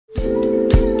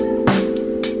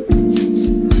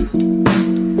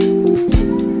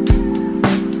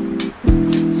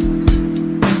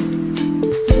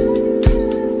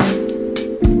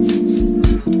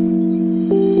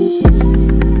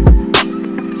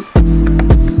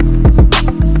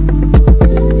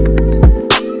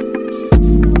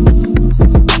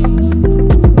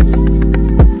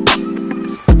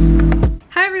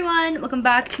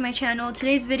to my channel.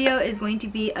 Today's video is going to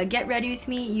be a get ready with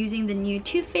me using the new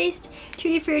Too Faced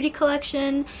Tutti Frutti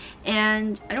collection,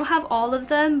 and I don't have all of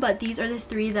them, but these are the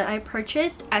 3 that I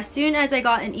purchased. As soon as I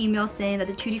got an email saying that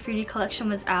the Tutti Frutti collection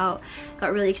was out, I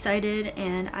got really excited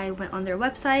and I went on their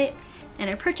website and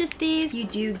I purchased these. You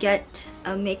do get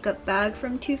a makeup bag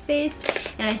from Too Faced,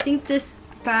 and I think this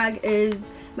bag is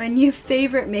my new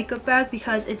favorite makeup bag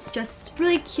because it's just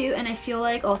really cute, and I feel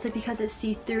like also because it's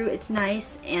see-through, it's nice.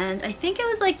 And I think it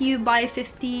was like you buy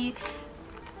 $50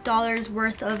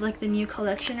 worth of like the new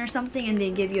collection or something and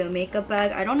they give you a makeup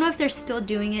bag. I don't know if they're still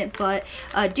doing it, but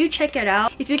do check it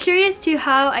out. If you're curious to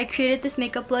how I created this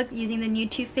makeup look using the new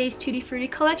Too Faced Tutti Frutti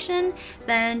collection,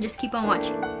 then just keep on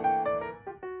watching.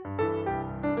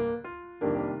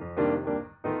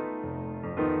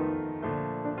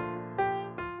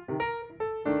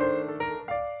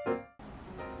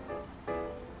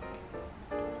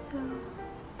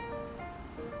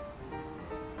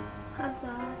 Have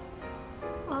that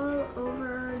all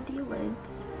over the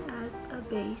lids as a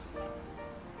base.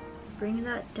 Bring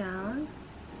that down.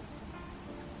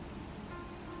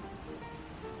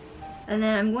 And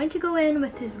then I'm going to go in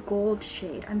with this gold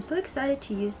shade. I'm so excited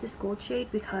to use this gold shade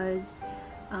because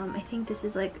I think this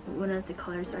is like one of the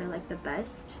colors that I like the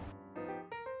best.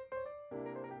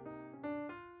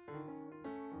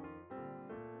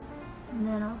 And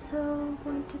then also I'm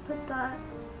going to put that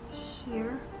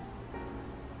here.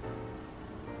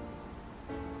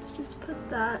 Just put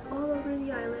that all over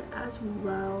the eyelid as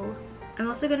well. I'm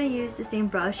also going to use the same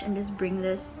brush and just bring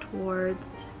this towards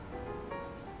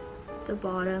the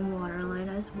bottom waterline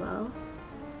as well.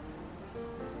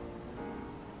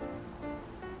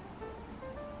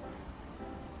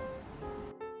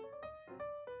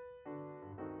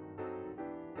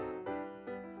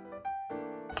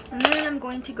 And then I'm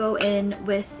going to go in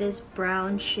with this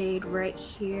brown shade right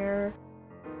here.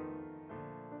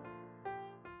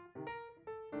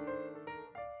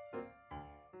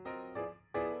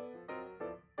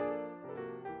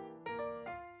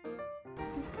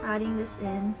 Just adding this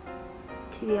in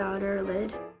to the outer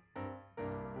lid.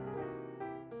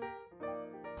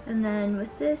 And then with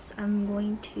this, I'm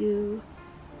going to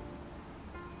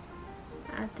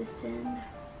add this in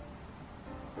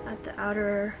at the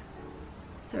outer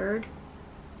third.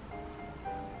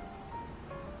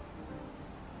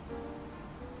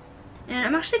 And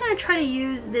I'm actually going to try to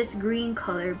use this green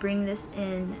color, bring this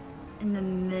in the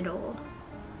middle.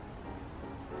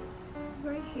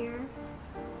 Right here.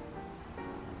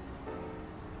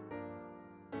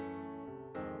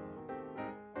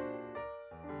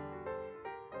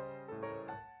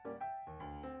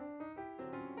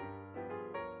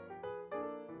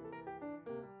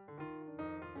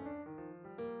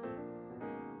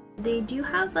 They do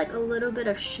have like a little bit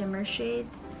of shimmer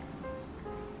shades,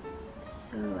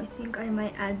 so I think I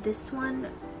might add this one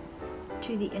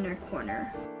to the inner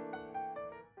corner.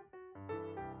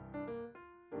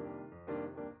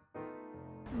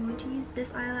 I'm going to use this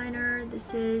eyeliner.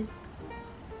 This is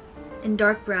in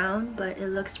dark brown, but it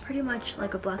looks pretty much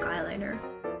like a black eyeliner.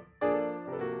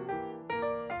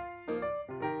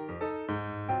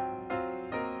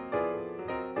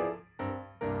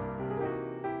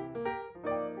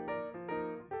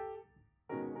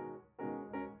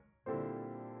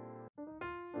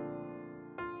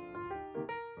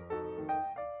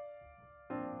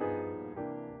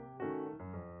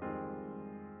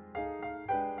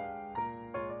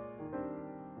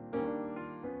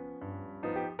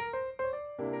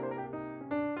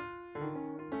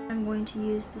 I'm going to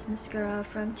use this mascara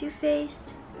from Too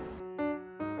Faced.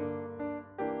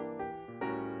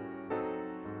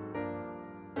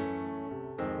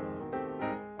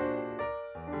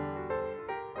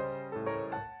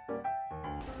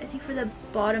 I think for the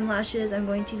bottom lashes, I'm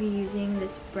going to be using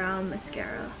this brown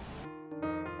mascara.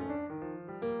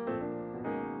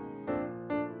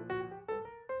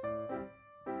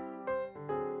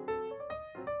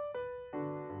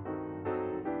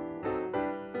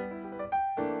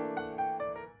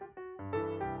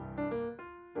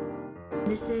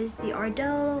 This is the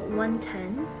Ardell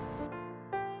 110.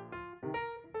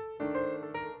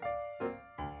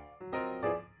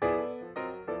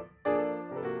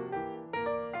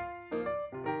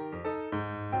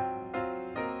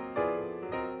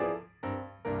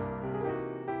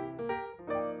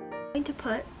 I'm going to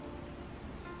put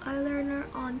eyeliner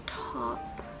on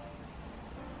top,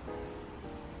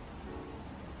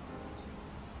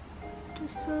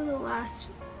 just so the last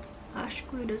lash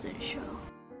glue doesn't show.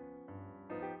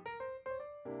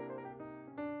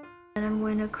 And I'm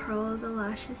going to curl the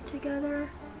lashes together.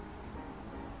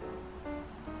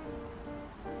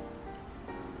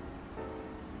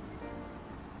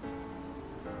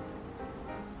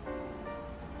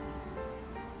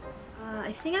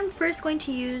 I think I'm first going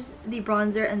to use the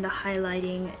bronzer and the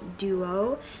highlighting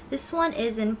duo. This one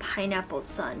is in Pineapple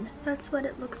Sun. That's what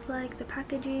it looks like, the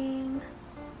packaging.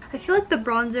 I feel like the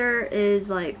bronzer is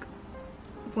like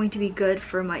going to be good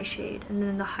for my shade, and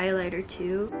then the highlighter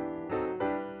too.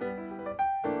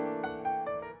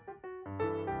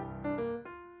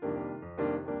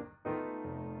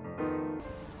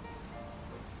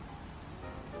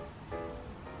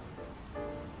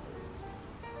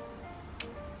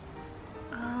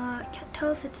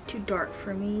 Tell if it's too dark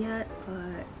for me yet,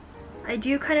 but I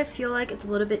do kind of feel like it's a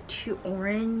little bit too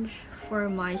orange for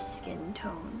my skin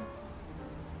tone.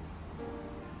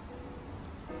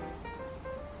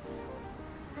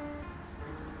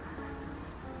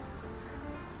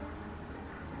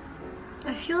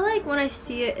 I feel like when I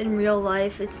see it in real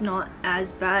life, it's not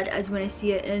as bad as when I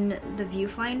see it in the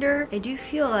viewfinder. I do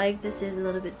feel like this is a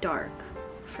little bit dark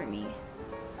for me.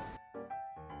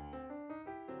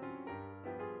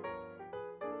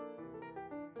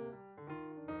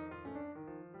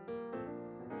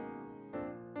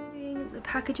 The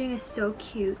packaging is so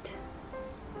cute.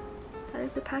 That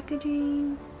is the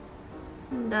packaging,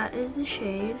 and that is the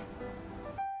shade.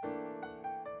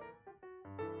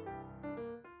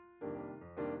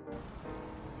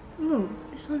 Ooh,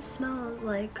 this one smells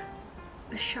like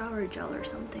a shower gel or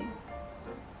something.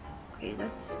 Okay,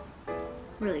 that's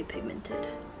really pigmented.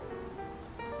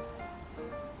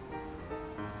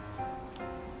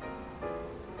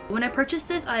 When I purchased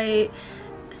this, I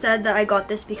said that I got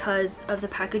this because of the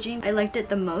packaging. I liked it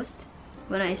the most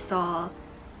when I saw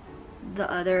the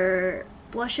other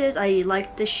blushes. I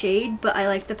liked the shade, but I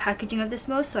liked the packaging of this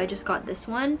most, so I just got this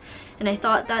one. And I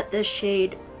thought that the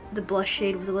shade, the blush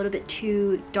shade, was a little bit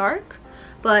too dark,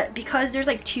 but because there's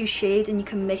like two shades and you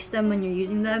can mix them when you're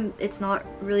using them, it's not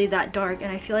really that dark,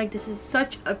 and I feel like this is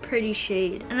such a pretty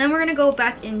shade. And then we're gonna go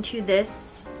back into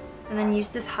this and then use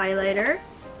this highlighter.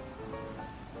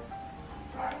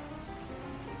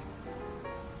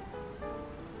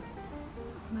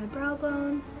 My brow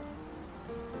bone.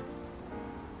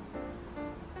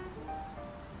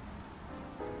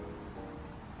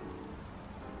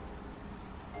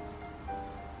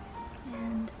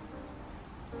 And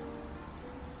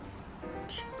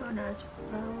cheekbone as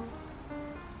well.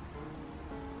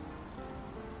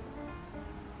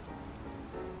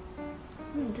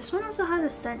 This one also has a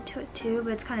scent to it too,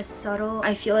 but it's kind of subtle.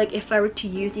 I feel like if I were to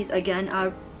use these again, I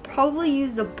would probably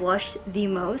use the blush the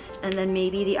most, and then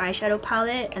maybe the eyeshadow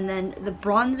palette, and then the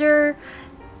bronzer,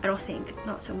 I don't think,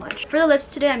 not so much. For the lips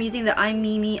today, I'm using the I'm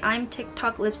Mimi I'm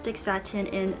TikTok Lipstick Satin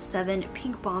in 7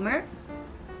 Pink Bomber.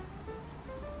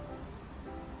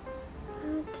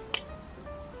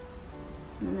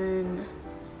 And then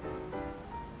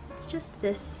it's just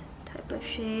this type of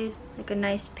shade, like a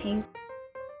nice pink.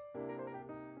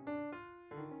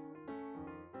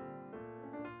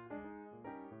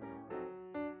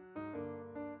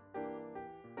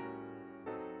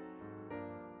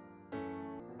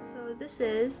 So this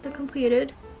is the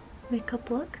completed makeup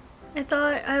look. I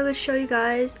thought I would show you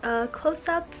guys a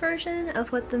close-up version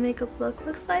of what the makeup look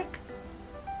looks like.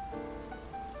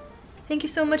 Thank you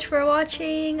so much for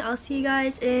watching. I'll see you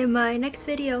guys in my next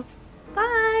video.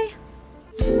 Bye!